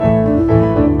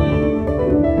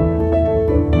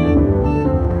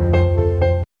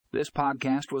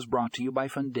podcast was brought to you by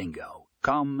Fundingo.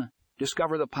 Come,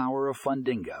 discover the power of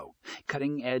Fundingo,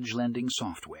 cutting-edge lending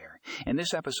software. In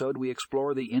this episode, we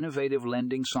explore the innovative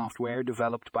lending software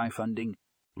developed by Fundingo.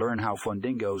 Learn how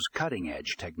Fundingo's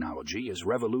cutting-edge technology is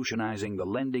revolutionizing the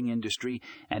lending industry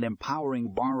and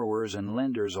empowering borrowers and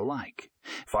lenders alike.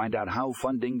 Find out how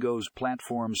Fundingo's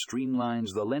platform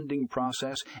streamlines the lending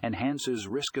process, enhances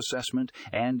risk assessment,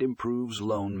 and improves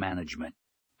loan management.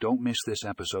 Don't miss this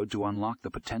episode to unlock the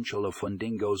potential of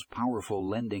Fundingo's powerful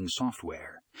lending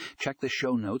software. Check the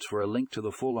show notes for a link to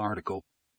the full article.